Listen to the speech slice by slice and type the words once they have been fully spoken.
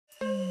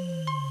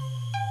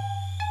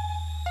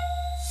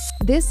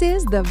This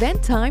is the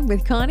Vent Time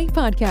with Connie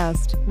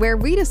podcast, where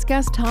we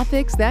discuss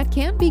topics that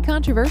can be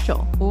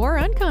controversial or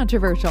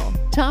uncontroversial.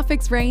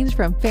 Topics range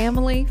from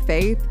family,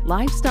 faith,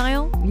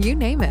 lifestyle, you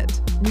name it.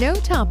 No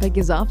topic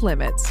is off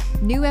limits.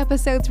 New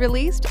episodes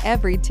released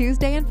every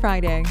Tuesday and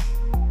Friday.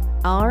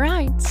 All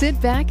right,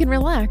 sit back and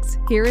relax.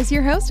 Here is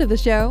your host of the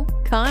show,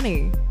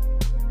 Connie.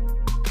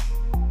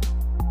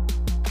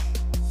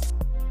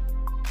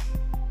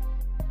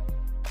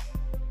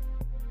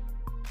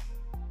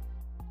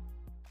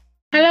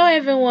 Hello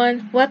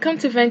everyone, welcome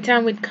to Vent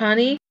Time with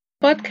Connie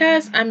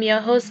podcast. I'm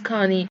your host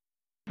Connie.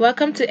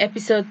 Welcome to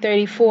episode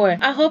 34.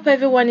 I hope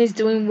everyone is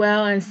doing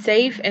well and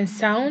safe and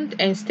sound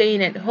and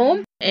staying at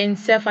home and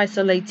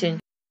self-isolating.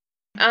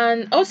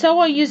 And also I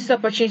want to use this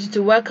opportunity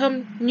to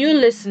welcome new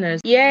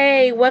listeners.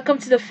 Yay, welcome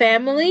to the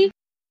family.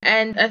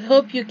 And I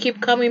hope you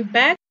keep coming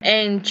back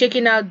and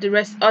checking out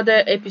the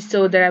other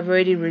episode that I've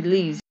already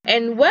released.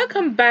 And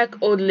welcome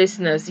back, old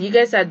listeners. You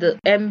guys are the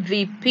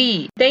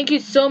MVP. Thank you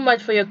so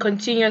much for your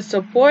continuous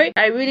support.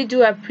 I really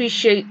do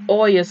appreciate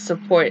all your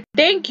support.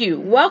 Thank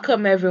you.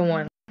 Welcome,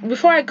 everyone.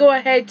 Before I go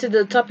ahead to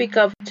the topic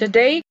of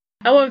today,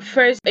 I want to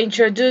first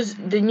introduce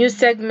the new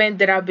segment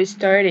that I'll be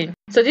starting.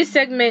 So this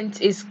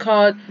segment is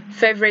called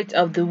Favorite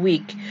of the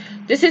Week.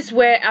 This is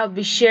where I'll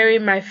be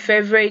sharing my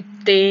favorite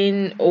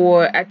thing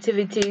or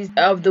activities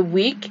of the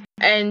week.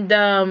 And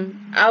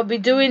I'll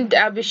be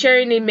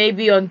sharing it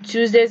maybe on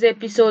Tuesday's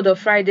episode or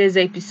Friday's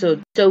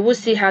episode. So we'll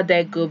see how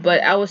that goes.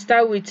 But I will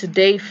start with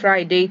today,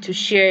 Friday, to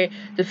share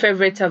the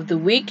favorite of the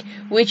week,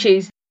 which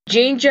is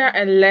ginger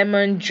and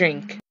lemon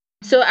drink.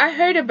 So I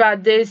heard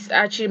about this.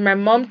 Actually, my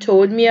mom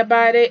told me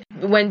about it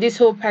when this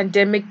whole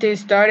pandemic thing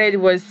started.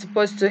 It was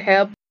supposed to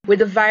help with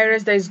the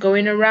virus that is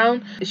going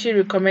around. She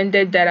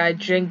recommended that I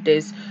drink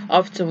this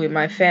often with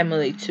my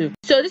family too.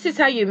 So this is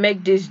how you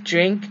make this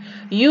drink.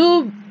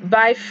 You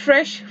buy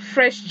fresh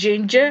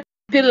ginger,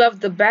 peel off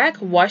the back,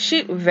 wash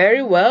it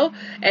very well,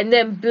 and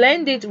then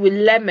blend it with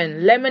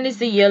lemon. Lemon is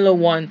the yellow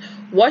one.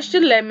 Wash the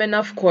lemon,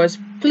 of course.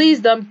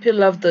 Please don't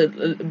peel off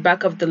the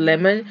back of the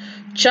lemon.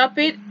 Chop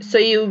it so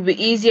it will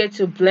be easier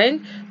to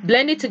blend.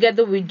 Blend it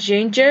together with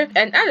ginger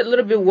and add a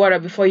little bit of water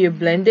before you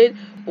blend it.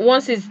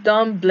 Once it's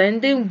done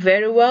blending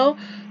very well,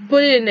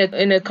 put it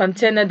in a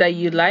container that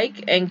you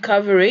like and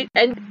cover it.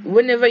 And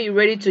whenever you're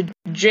ready to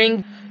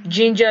drink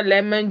ginger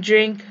lemon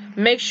drink,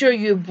 make sure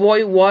you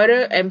boil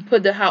water and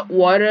put the hot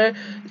water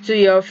to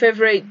your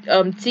favorite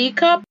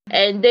teacup,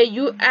 and then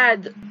you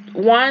add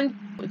 1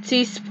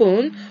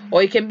 teaspoon,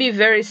 or it can be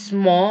very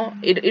small.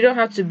 It don't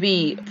have to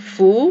be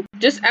full.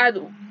 Just add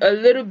a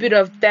little bit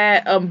of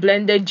that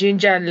blended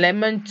ginger and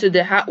lemon to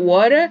the hot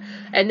water,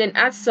 and then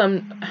add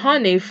some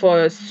honey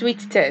for a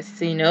sweet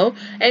taste,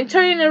 and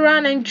turn it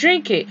around and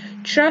drink it.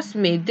 Trust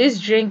me,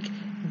 this drink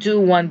do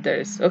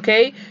wonders.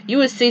 Okay, you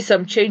will see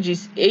some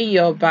changes in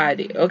your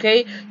body.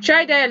 Okay,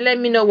 try that and let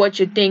me know what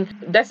you think.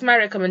 That's my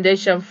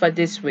recommendation for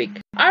this week.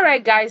 All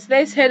right, guys,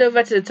 let's head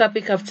over to the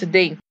topic of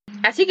today.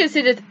 As you can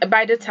see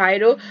by the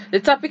title, the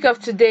topic of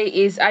today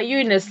is: are you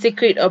in a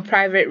secret or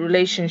private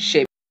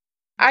relationship?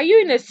 Are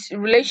you in a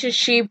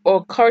relationship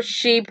or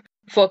courtship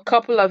for a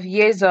couple of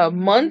years or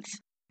months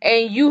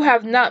and you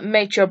have not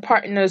met your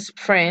partner's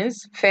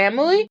friends,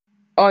 family?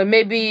 Or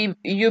maybe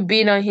you've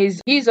been on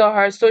his or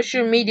her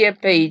social media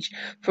page,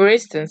 for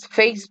instance,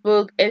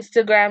 Facebook,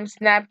 Instagram,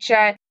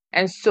 Snapchat,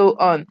 and so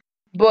on.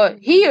 But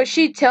he or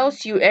she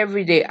tells you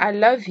every day, I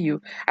love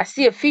you. I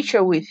see a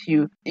picture with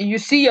you. You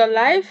see your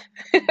life?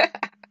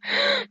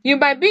 You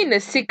might be in a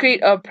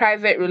secret or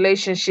private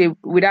relationship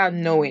without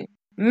knowing.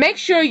 Make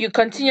sure you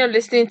continue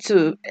listening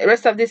to the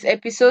rest of this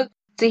episode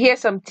to hear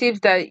some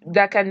tips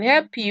that can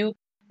help you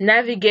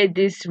navigate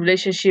this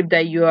relationship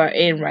that you are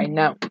in right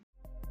now.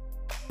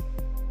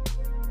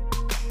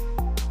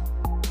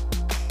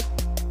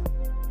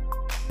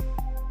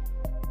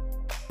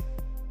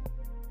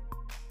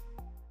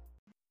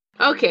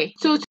 Okay,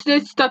 so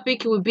today's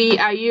topic will be: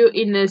 are you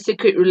in a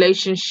secret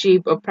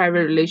relationship or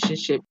private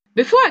relationship?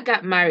 Before I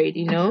got married,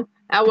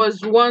 I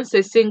was once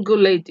a single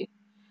lady.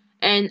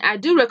 And I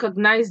do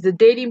recognize the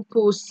dating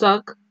pool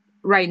suck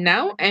right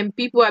now, and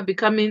people are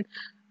becoming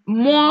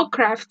more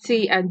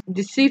crafty and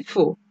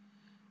deceitful,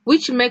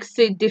 which makes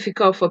it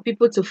difficult for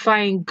people to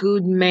find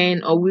good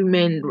men or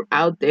women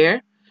out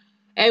there.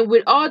 And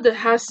with all the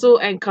hassle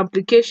and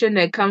complication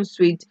that comes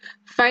with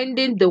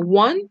finding the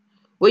one,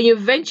 when you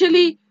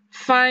eventually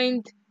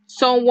find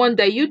someone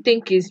that you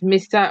think is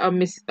Mr.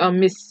 or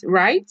Miss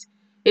Right,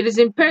 it is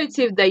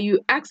imperative that you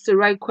ask the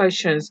right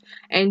questions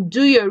and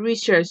do your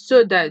research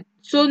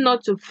so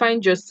not to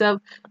find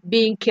yourself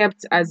being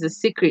kept as a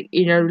secret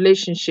in a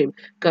relationship,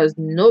 because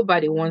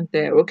nobody wants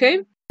that. Okay,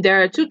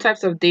 there are two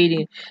types of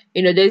dating.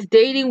 There's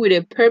dating with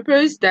a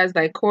purpose, that's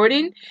like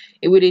courting,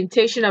 with the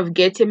intention of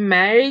getting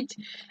married.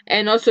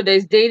 And also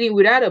there's dating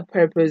without a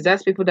purpose.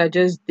 That's people that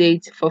just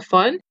date for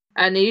fun.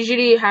 And it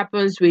usually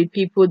happens with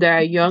people that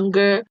are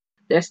younger.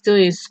 They're still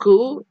in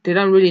school. They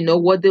don't really know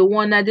what they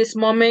want at this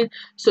moment.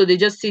 So they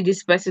just see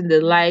this person they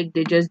like.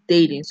 They're just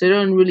dating. So they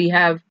don't really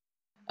have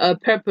a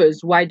purpose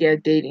why they're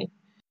dating.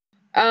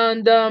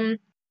 And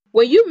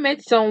When you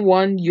met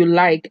someone you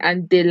like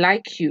and they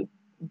like you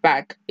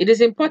back, it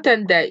is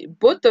important that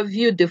both of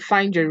you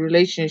define your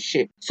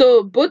relationship.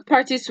 So both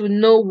parties will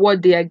know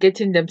what they are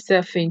getting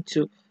themselves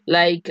into.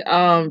 Like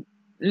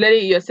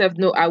letting yourself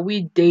know, are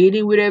we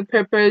dating with a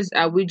purpose?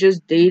 Are we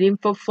just dating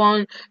for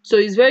fun? So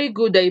it's very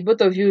good that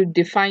both of you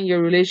define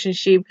your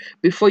relationship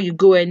before you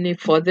go any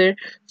further.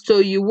 So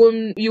you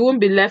won't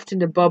be left in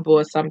the bubble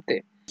or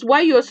something.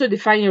 While you also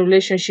define your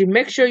relationship,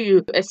 make sure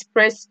you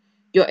express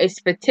your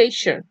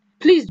expectation.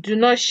 Please do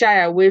not shy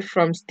away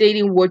from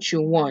stating what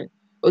you want.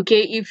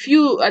 Okay, if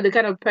you are the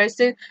kind of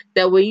person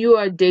that when you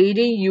are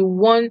dating, you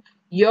want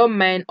your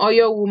man or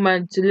your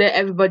woman to let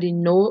everybody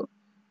know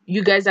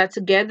you guys are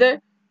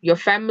together, your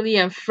family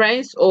and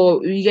friends,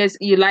 or you're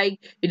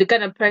the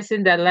kind of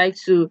person that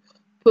likes to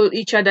put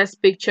each other's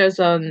pictures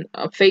on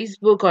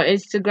Facebook or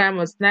Instagram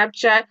or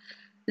Snapchat,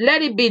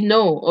 let it be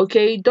known.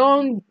 Okay,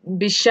 don't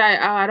be shy.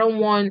 "Oh, I don't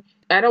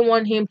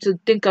want him to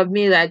think of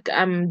me like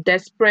I'm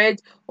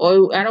desperate,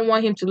 or I don't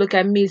want him to look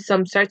at me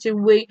some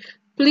certain way."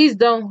 Please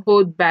don't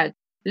hold back.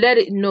 Let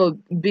it know,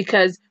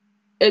 because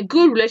a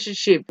good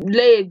relationship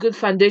lay a good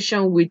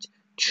foundation with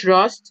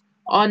trust,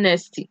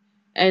 honesty,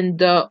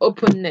 and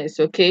openness.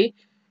 Okay,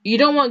 you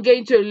don't want to get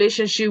into a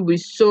relationship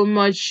with so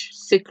much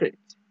secret.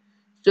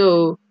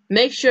 So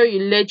make sure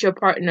you let your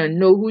partner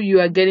know who you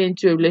are getting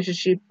into a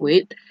relationship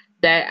with.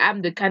 That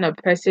I'm the kind of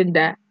person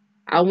that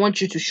I want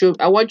you to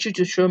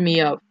show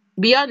me up.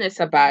 Be honest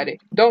about it.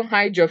 Don't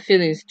hide your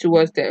feelings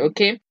towards that,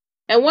 okay?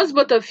 And once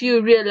both of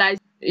you realize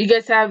you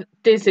guys have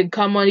things in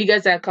common, you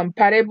guys are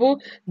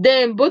compatible,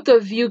 then both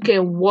of you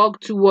can walk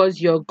towards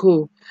your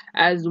goal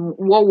as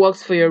what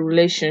works for your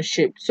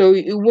relationship. So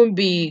it won't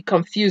be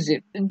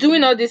confusing.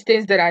 Doing all these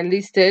things that I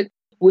listed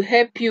will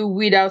help you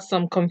weed out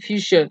some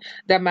confusion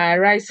that might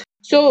arise.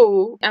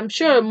 So I'm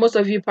sure most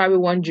of you probably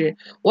wondering,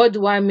 what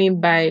do I mean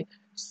by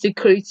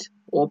secret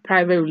or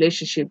private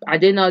relationship? Are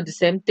they not the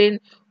same thing?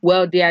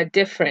 Well, they are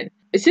different.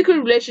 A secret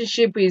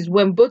relationship is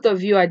when both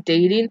of you are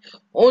dating,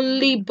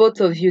 only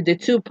both of you, the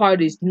two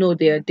parties, know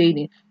they are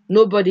dating.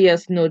 Nobody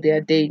else know they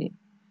are dating.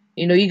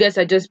 You guys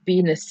are just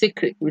being a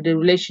secret with the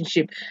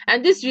relationship.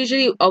 And this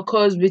usually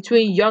occurs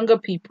between younger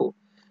people.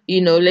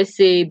 Let's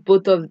say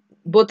both of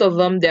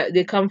them,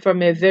 they come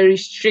from a very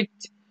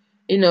strict,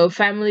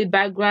 family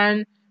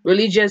background,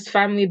 religious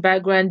family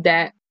background,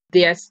 that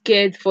they are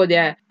scared for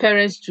their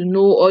parents to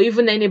know, or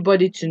even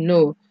anybody to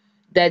know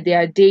that they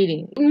are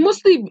dating.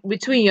 Mostly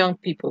between young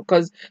people,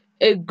 because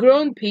a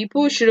grown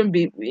people shouldn't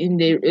be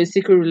in a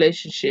secret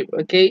relationship.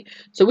 Okay,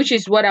 so which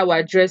is what I will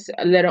address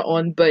later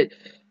on, but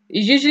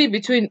it's usually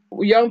between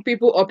young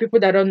people or people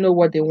that don't know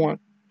what they want.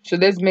 So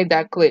let's make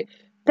that clear.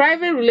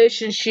 Private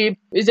relationship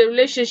is a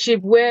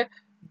relationship where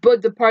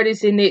both the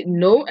parties in it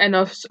know, and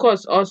of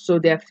course also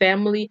their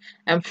family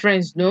and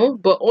friends know,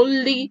 but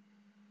only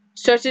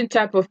certain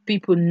type of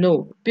people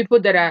know. People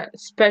that are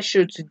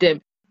special to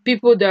them,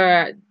 people that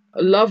are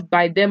loved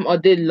by them or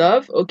they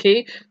love.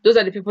 Okay, those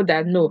are the people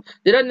that know.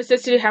 They don't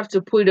necessarily have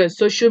to put it on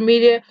social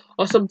media,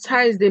 or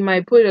sometimes they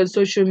might put it on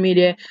social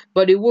media,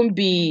 but it won't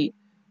be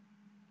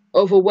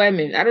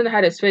overwhelming. I don't know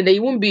how to explain that.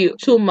 It won't be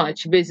too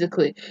much,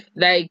 basically.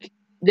 Like,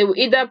 they will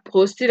either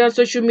post it on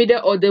social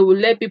media, or they will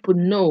let people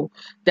know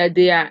that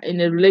they are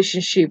in a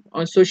relationship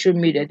on social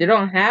media. They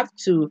don't have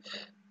to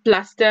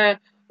plaster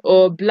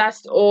or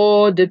blast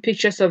all the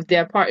pictures of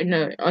their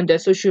partner on their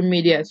social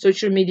media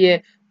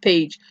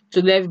page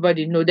to let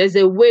everybody know. There's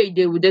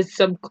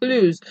some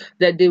clues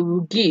that they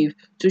will give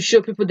to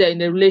show people that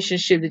in a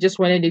relationship. They just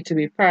wanted it to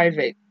be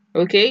private.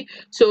 Okay,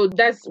 so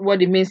that's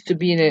what it means to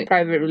be in a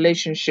private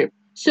relationship.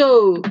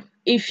 So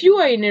if you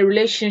are in a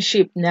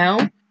relationship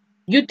now,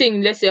 you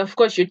think, let's say, of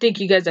course, you think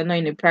you guys are not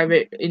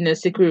in a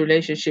secret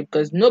relationship,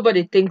 because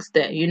nobody thinks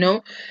that,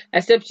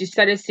 except you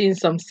started seeing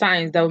some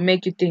signs that will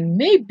make you think,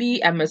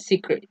 maybe I'm a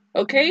secret.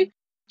 Okay,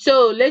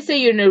 so let's say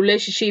you're in a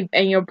relationship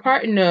and your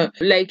partner,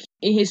 like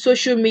in his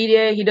social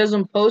media, he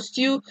doesn't post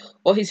you,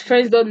 or his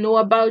friends don't know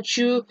about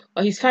you,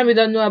 or his family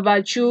don't know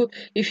about you.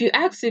 If you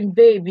ask him,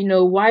 babe,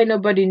 why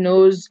nobody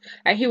knows,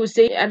 and he will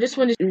say, I just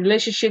want this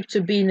relationship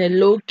to be in a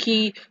low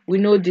key with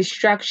no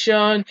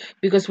distraction,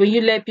 because when you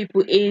let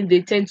people in,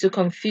 they tend to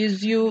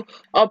confuse you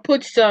or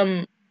put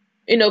some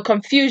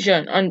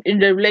confusion on in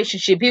the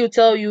relationship. He will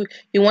tell you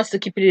he wants to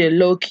keep it in a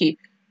low key,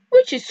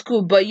 which is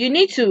cool, but you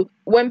need to,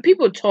 when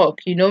people talk,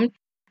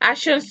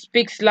 action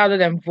speaks louder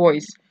than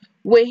voice.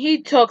 When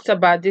he talks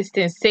about this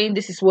thing, saying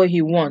this is what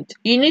he wants,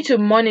 you need to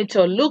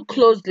monitor, look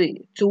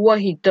closely to what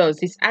he does,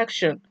 his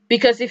action.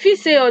 Because if he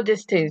say all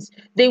these things,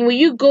 then when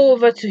you go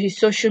over to his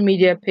social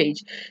media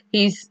page,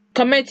 he's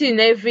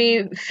commenting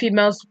every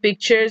female's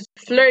pictures,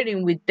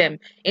 flirting with them,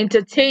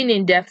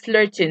 entertaining their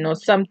flirting or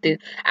something,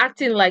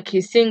 acting like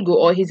he's single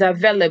or he's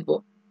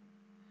available.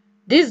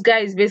 This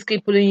guy is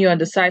basically putting you on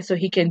the side so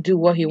he can do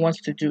what he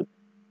wants to do,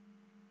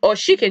 or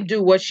she can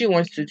do what she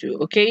wants to do.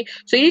 Okay,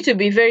 so you need to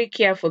be very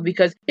careful,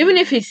 because even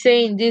if he's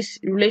saying this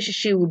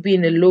relationship will be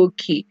in a low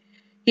key,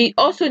 he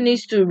also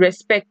needs to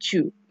respect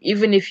you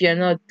even if you're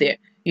not there.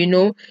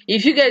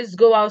 If you guys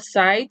go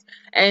outside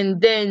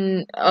and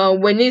then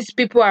when these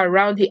people are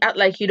around, he act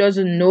like he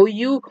doesn't know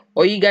you,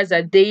 or you guys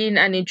are dating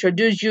and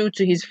introduce you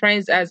to his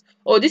friends as,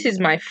 oh, this is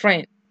my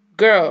friend.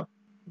 Girl,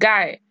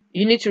 guy,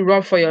 you need to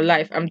run for your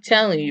life, I'm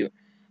telling you,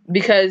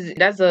 because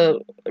that's a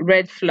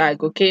red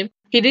flag. Okay,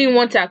 he didn't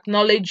want to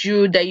acknowledge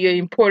you, that you're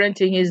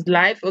important in his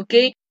life.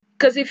 Okay,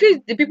 because if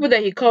it's the people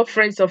that he called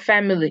friends or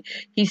family,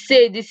 he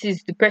said this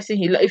is the person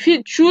if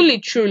he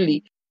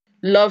truly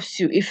loves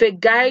you, if a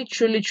guy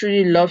truly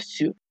loves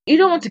you, he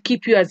don't want to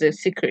keep you as a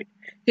secret.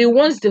 He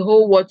wants the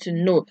whole world to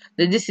know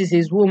that this is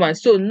his woman.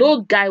 So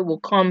no guy will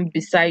come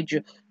beside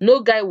you. No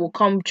guy will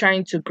come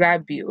trying to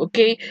grab you.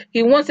 Okay?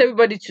 He wants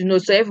everybody to know,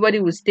 so everybody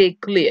will stay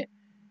clear.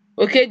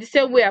 Okay, the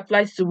same way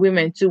applies to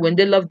women too. When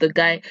they love the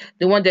guy,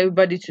 they want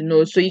everybody to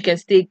know, so you can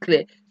stay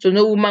clear. So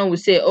no woman will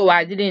say, oh,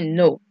 I didn't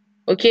know.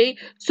 Okay,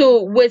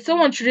 so when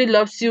someone truly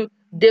loves you,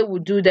 they will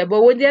do that.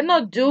 But when they're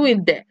not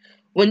doing that,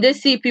 when they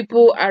see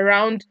people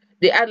around,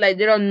 they act like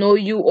they don't know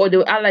you, or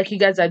they act like you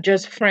guys are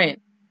just friends.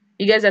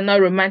 You guys are not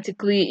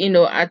romantically,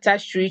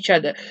 attached to each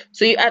other.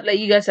 So you act like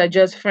you guys are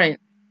just friends.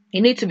 You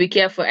need to be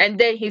careful. And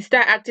then he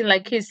start acting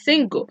like he's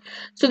single.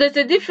 So there's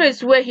a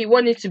difference where he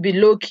wanted to be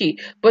low key,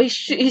 but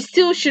he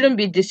still shouldn't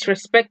be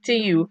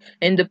disrespecting you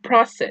in the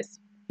process.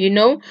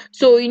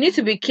 So you need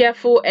to be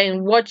careful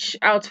and watch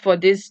out for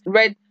these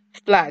red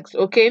flags.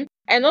 Okay.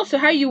 And also,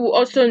 how you will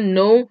also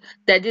know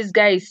that this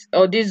guy is,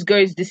 or this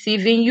girl is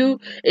deceiving you,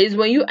 is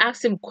when you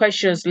ask him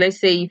questions. Let's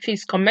say if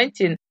he's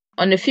commenting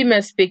on a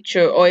female's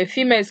picture, or a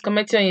female is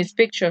commenting on his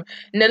picture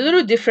in a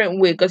little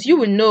different way, because you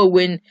will know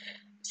when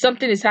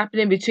something is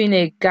happening between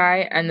a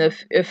guy and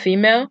a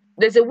female.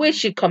 There's a way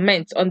she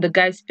comments on the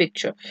guy's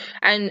picture.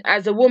 And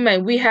as a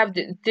woman, we have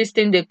this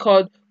thing they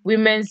call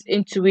women's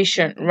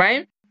intuition,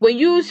 right? When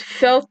you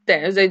felt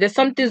that it's like there's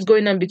something's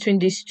going on between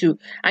these two,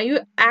 and you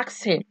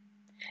ask him,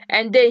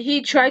 and then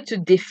he tried to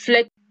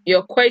deflect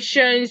your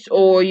questions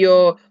or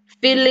your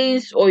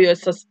feelings or your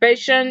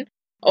suspicion,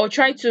 or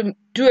try to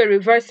do a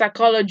reverse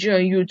psychology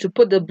on you to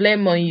put the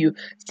blame on you,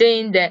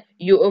 saying that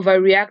you're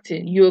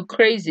overreacting, you're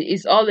crazy,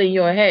 it's all in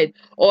your head.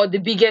 Or the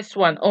biggest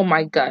one, oh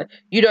my god,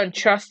 you don't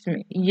trust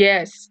me.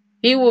 Yes,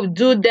 he will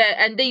do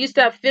that, and then you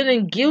start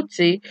feeling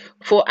guilty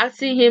for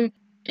asking him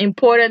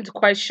important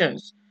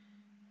questions,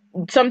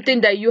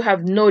 something that you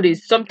have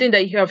noticed, something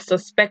that you have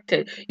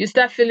suspected. You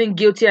start feeling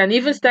guilty and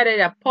even started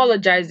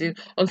apologizing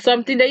on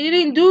something that you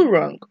didn't do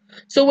wrong.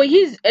 So when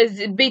he's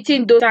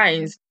exhibiting those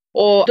signs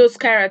or those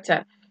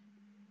character,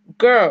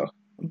 girl,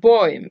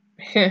 boy,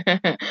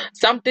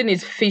 something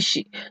is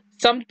fishy.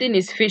 Something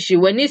is fishy.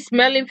 When he's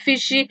smelling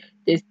fishy,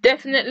 there's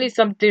definitely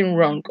something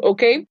wrong.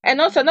 Okay.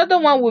 And also another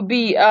one would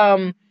be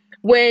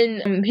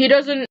when he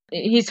doesn't,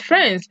 his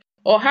friends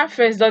or her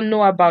friends don't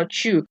know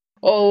about you,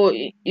 or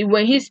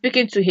when he's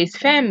speaking to his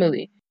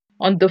family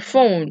on the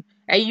phone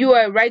and you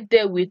are right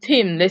there with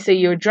him. Let's say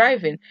you're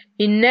driving,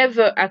 he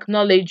never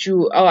acknowledge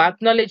you, or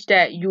acknowledge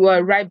that you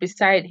are right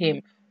beside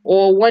him,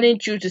 or wanting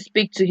you to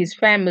speak to his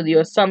family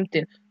or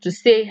something, to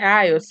say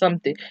hi or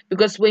something.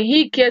 Because when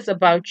he cares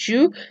about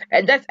you,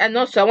 and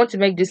also I want to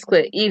make this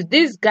clear, if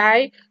this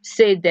guy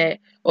say that,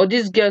 or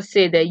this girl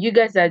say that you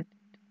guys are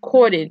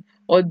courting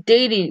or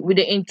dating with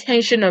the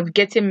intention of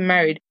getting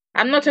married,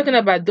 I'm not talking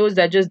about those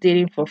that are just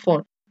dating for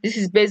fun. This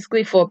is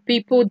basically for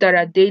people that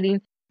are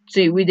dating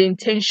with the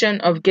intention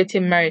of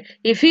getting married.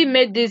 If he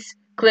made this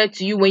clear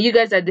to you when you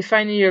guys are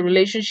defining your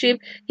relationship,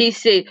 he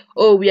said,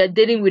 oh, we are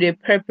dating with a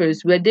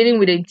purpose, we are dating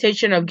with the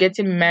intention of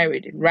getting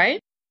married,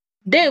 right?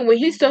 Then when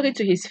he's talking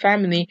to his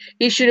family,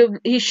 he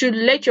should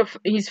let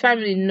his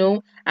family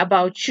know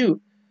about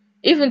you.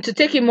 Even to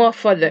take it more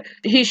further,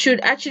 he should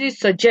actually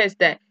suggest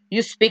that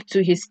you speak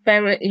to his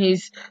parent,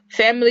 his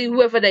family,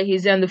 whoever that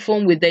he's on the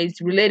phone with that is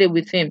related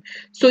with him,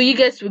 so you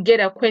guys will get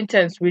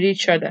acquaintance with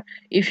each other.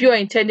 If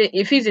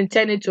he's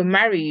intending to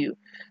marry you,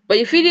 but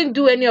if he didn't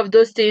do any of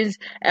those things,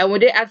 and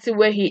when they ask him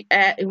where he's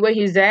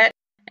at,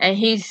 and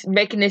he's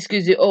making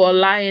excuses or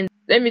lying,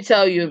 let me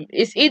tell you,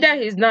 it's either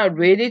he's not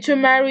ready to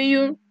marry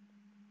you,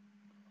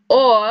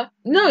 or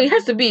no, it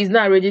has to be he's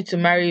not ready to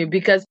marry you.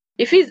 Because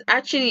if he's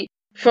actually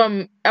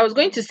from, I was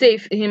going to say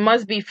if he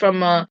must be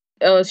from a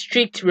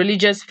strict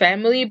religious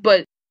family,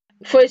 but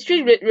for a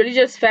strict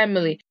religious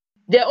family,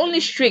 they're only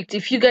strict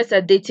if you guys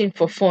are dating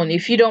for fun,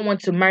 if you don't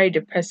want to marry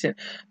the person.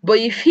 But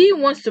if he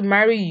wants to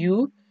marry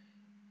you,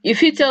 if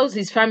he tells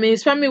his family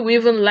will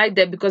even like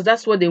that, because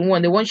that's what they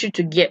want. They want you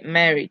to get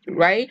married,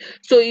 right?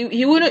 So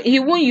he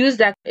won't use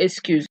that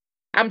excuse.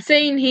 I'm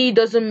saying he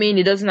doesn't mean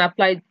it doesn't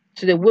apply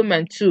to the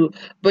women too,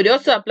 but it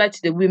also applies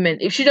to the women.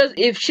 If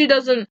she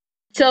doesn't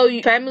tell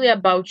you family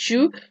about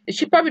you,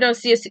 she probably don't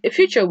see a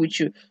future with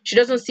you. She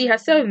doesn't see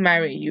herself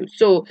marrying you.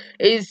 So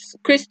it's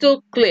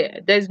crystal clear.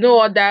 There's no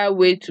other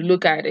way to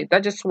look at it.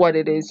 That's just what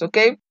it is,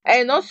 okay?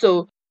 And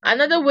also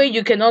another way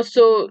you can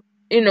also,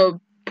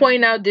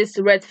 point out this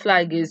red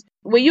flag is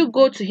when you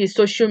go to his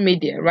social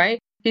media, right?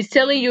 He's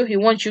telling you he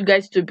wants you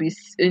guys to be,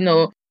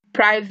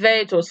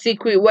 private or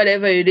secret,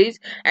 whatever it is,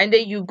 and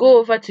then you go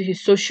over to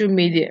his social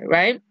media,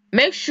 right?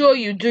 Make sure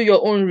you do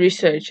your own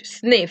research.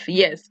 Sniff,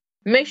 yes.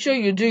 make sure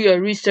you do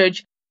your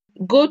research.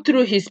 Go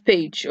through his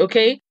page,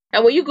 okay?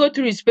 And when you go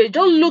through his page,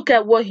 don't look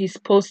at what he's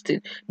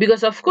posting.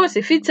 Because of course,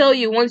 if he tell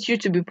you he wants you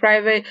to be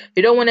private,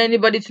 you don't want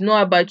anybody to know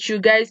about you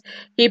guys,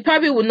 he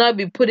probably will not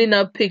be putting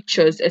up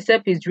pictures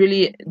except he's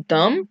really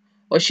dumb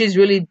or she's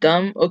really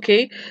dumb,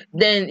 okay?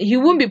 Then he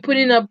won't be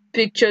putting up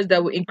pictures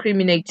that will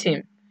incriminate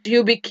him.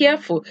 He'll be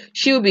careful.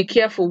 She'll be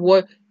careful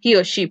what he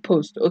or she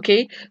posts,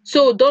 okay?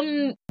 So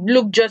don't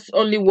look just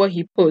only what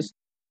he posts.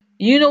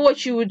 You know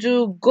what you would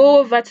do? Go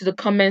over to the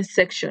comment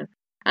section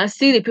and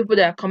see the people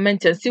that are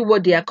commenting, see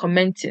what they are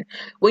commenting.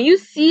 When you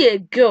see a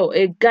girl,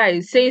 a guy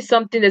saying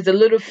something that's a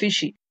little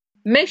fishy,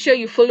 make sure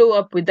you follow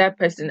up with that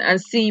person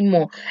and see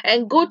more.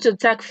 And go to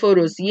tag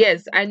photos.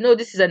 Yes, I know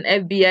this is an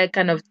FBI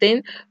kind of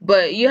thing,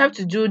 but you have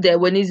to do that.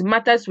 When it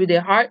matters with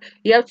the heart,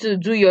 you have to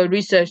do your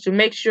research to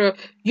make sure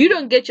you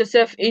don't get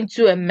yourself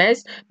into a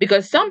mess,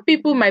 because some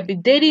people might be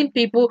dating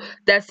people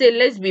that say,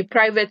 let's be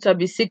private or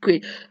be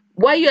secret.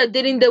 While you are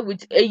dating them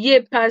with a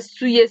year past,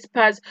 2 years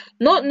past,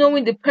 not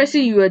knowing the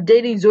person you are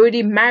dating is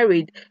already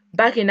married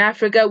back in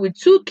Africa with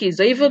 2 kids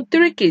or even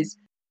 3 kids.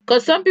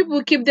 Because some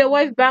people keep their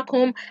wife back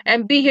home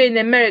and be here in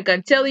America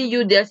and telling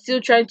you they're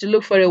still trying to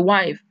look for a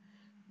wife.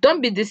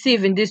 Don't be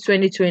deceived in this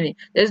 2020.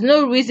 There's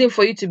no reason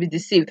for you to be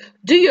deceived.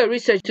 Do your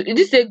research.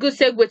 This is a good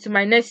segue to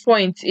my next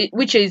point,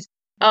 which is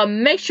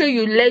make sure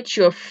you let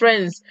your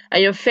friends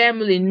and your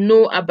family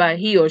know about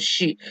he or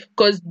she,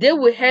 because they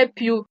will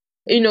help you,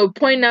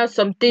 point out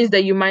some things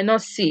that you might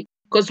not see.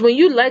 Because when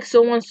you like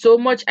someone so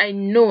much, I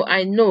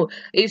know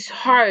it's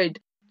hard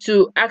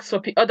to ask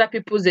for other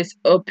people's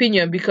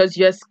opinion, because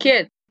you're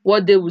scared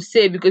what they will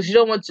say, because you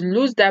don't want to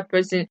lose that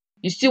person.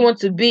 You still want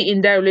to be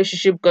in that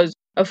relationship, because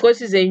of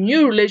course it's a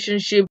new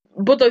relationship.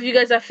 Both of you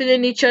guys are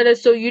feeling each other,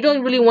 so you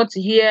don't really want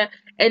to hear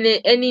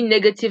any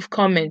negative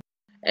comment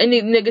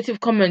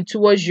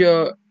towards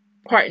your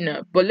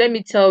partner. But let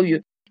me tell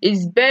you,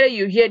 it's better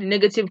you hear the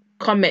negative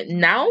comment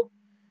now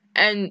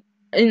and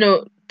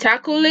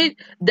tackle it,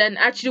 than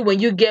actually when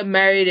you get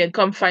married and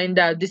come find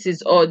out this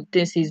is all the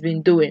things he's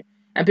been doing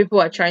and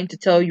people are trying to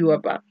tell you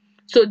about.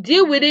 So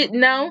deal with it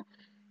now.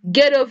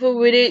 Get over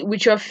with it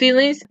with your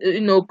feelings.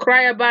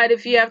 Cry about it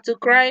if you have to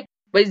cry,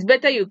 but it's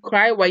better you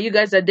cry while you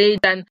guys are dating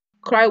than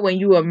cry when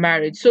you are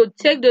married. So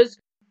take those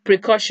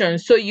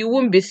precautions so you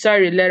won't be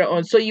sorry later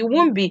on, so you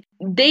won't be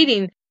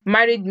dating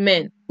married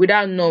men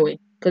without knowing,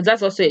 because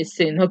that's also a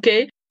sin.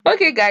 Okay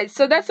guys,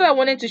 so that's what I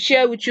wanted to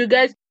share with you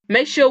guys.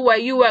 Make sure while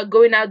you are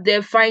going out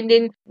there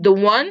finding the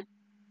one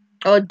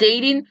or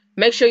dating,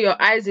 make sure your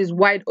eyes is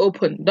wide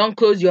open. Don't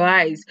close your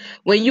eyes.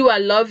 When you are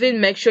loving,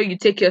 make sure you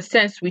take your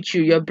sense with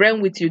you, your brain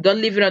with you.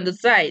 Don't leave it on the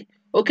side.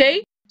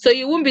 Okay? So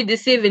you won't be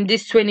deceived in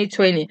this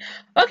 2020.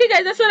 Okay,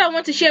 guys, that's what I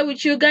want to share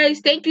with you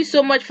guys. Thank you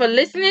so much for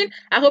listening.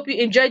 I hope you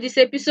enjoyed this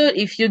episode.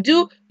 If you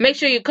do, make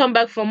sure you come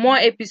back for more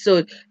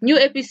episodes. New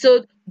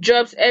episode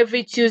drops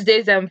every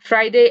Tuesdays and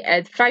Friday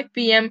at 5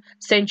 p.m.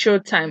 Central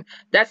Time.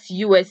 That's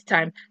US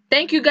time.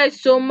 Thank you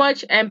guys so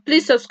much. And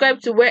please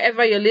subscribe to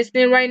wherever you're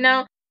listening right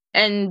now.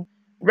 And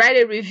write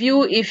a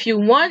review if you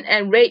want,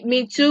 and rate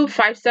me too.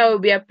 5-star will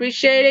be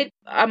appreciated.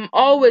 I'm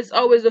always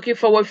looking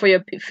forward for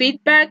your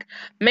feedback.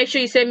 Make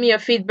sure you send me your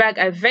feedback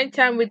at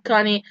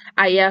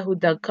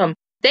venttimewithconnie@yahoo.com.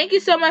 Thank you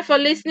so much for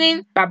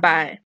listening.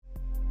 Bye-bye.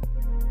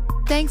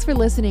 Thanks for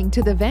listening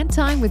to the Vent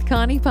Time with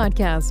Connie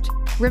podcast.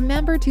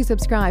 Remember to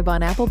subscribe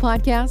on Apple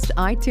Podcasts,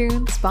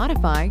 iTunes,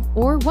 Spotify,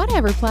 or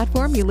whatever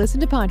platform you listen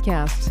to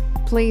podcasts.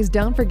 Please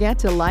don't forget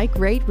to like,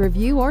 rate,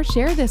 review, or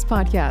share this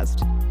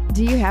podcast.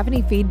 Do you have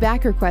any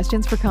feedback or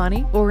questions for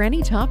Connie, or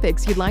any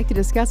topics you'd like to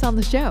discuss on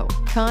the show?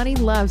 Connie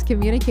loves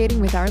communicating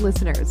with our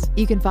listeners.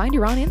 You can find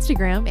her on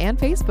Instagram and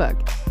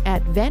Facebook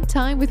at Vent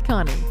Time with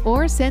Connie,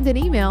 or send an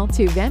email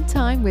to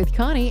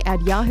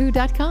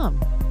venttimewithconnie@yahoo.com.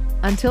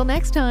 Until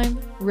next time,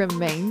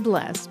 remain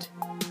blessed.